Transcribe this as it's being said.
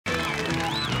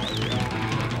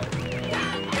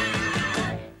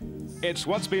It's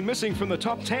what's been missing from the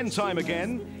top 10 time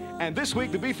again. And this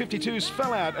week, the B-52s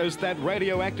fell out as that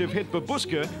radioactive hit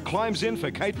Babooshka climbs in for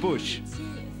Kate Bush.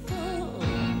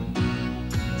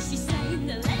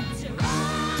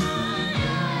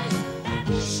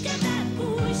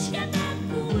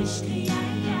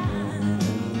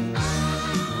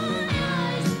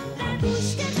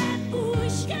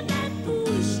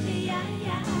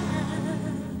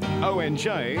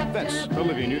 ONJ, that's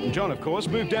Olivia Newton-John, of course,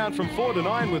 moved down from 4 to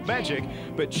 9 with Magic,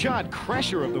 but Chart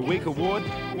Crasher of the Week award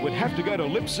would have to go to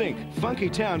Lip Sync. Funky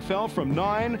Town fell from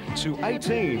 9 to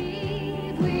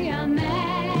 18. We are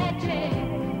magic.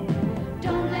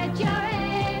 Don't let your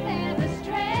aim ever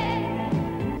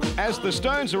stray. As the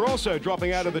Stones are also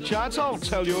dropping out of the charts, I'll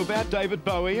tell you about David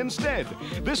Bowie instead.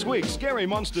 This week, Scary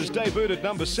Monsters debuted at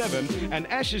number 7, and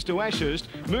Ashes to Ashes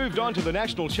moved on to the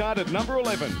national chart at number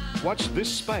 11. Watch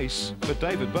this space for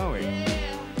David Bowie.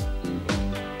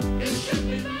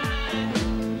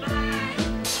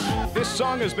 This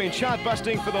song has been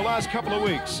chart-busting for the last couple of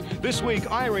weeks. This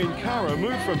week, Irene Cara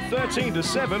moved from 13 to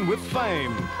 7 with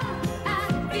Fame.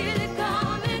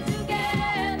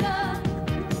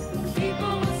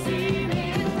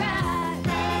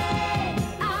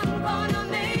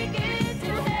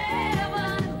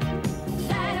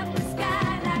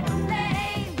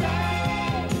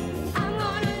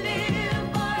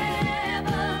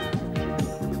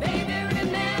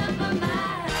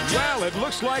 It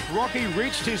looks like Rocky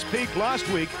reached his peak last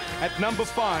week at number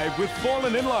 5 with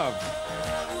Fallin in Love.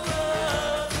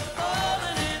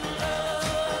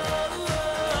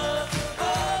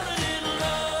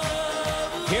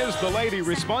 Here's the lady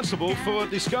responsible for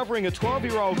discovering a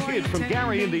 12-year-old kid from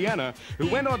Gary, Indiana, who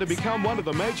went on to become one of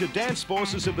the major dance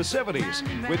forces of the 70s.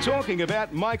 We're talking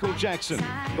about Michael Jackson.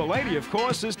 The lady, of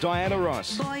course, is Diana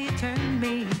Ross. Boy, you turned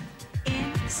me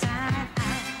inside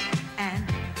out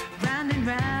and round and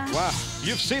round. Wow,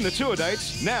 you've seen the tour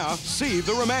dates, now see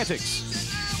the romantics.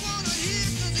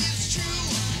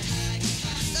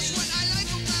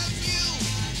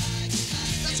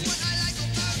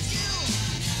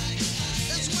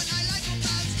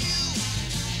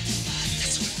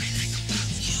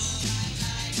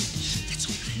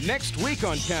 Next week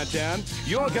on Countdown,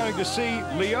 you're going to see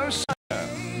Leo Sayer,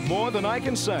 More Than I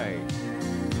Can Say.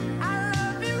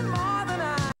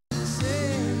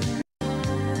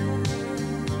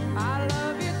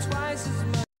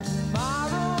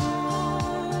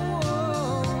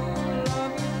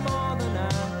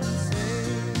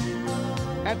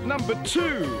 At number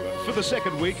 2 for the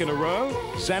second week in a row,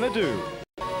 Xanadu.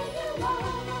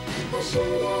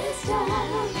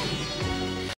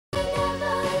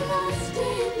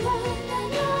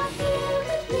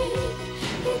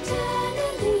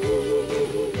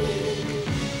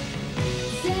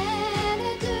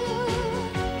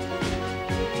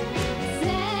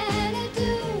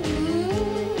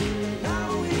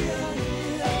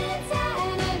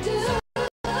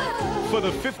 For the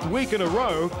 5th week in a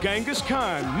row, Genghis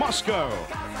Khan, Moscow.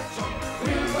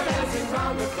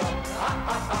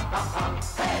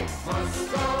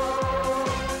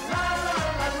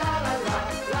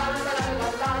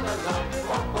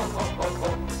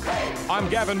 I'm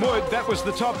Gavin Wood, that was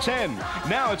the top 10.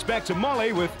 Now it's back to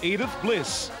Molly with Edith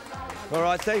Bliss. All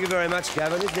right, thank you very much,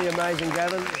 Gavin. Isn't he amazing,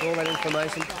 Gavin? All that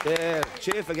information. Yeah,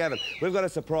 cheer for Gavin. We've got a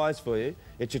surprise for you.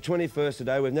 It's your 21st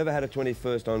today. We've never had a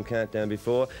 21st on Countdown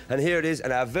before. And here it is.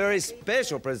 And our very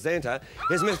special presenter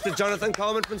is Mr. Jonathan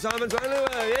Coleman from Simon's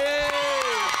Runaway. Yay!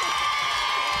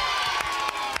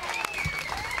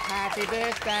 Happy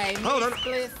birthday, Hold on.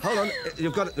 Bliss. Hold on.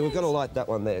 We've got to light that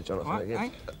one there, Jonathan. What,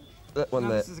 Yes. That one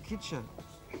there. This is a kid show.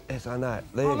 Yes, I know.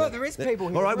 There Oh, you look, go. there is people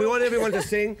here. All right, we want everyone to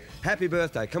sing Happy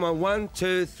Birthday. Come on, 1,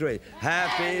 2, 3.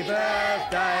 Happy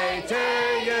birthday to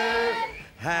you.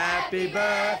 Happy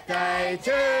birthday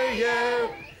to you.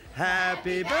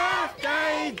 Happy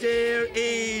birthday, dear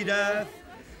Edith.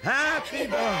 Happy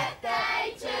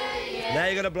birthday to you. Now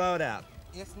you got to blow it out.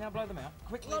 Yes, now blow them out.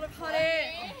 Quickly. A lot of hot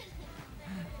air.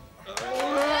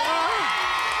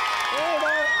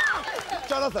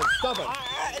 Jonathan, stop it.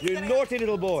 You naughty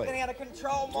little boy. It's getting out of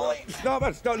control, Molly. Stop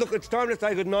it. Stop. Look, it's time to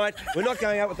say goodnight. We're not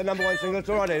going out with the #1 single. It's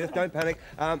all right, Edith. Don't panic.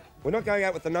 We're not going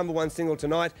out with the #1 single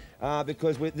tonight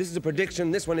because this is a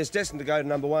prediction. This one is destined to go to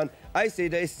 #1.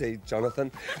 AC/DC,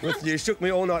 Jonathan, with You Shook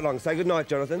Me All Night Long. Say goodnight,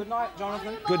 Jonathan. Good night,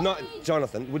 Jonathan. Good night,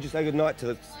 Jonathan. Would you say goodnight to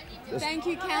the... Thank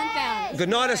you, Countdown. Good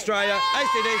night, Australia.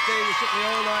 AC/DC, You Shook Me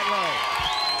All Night Long.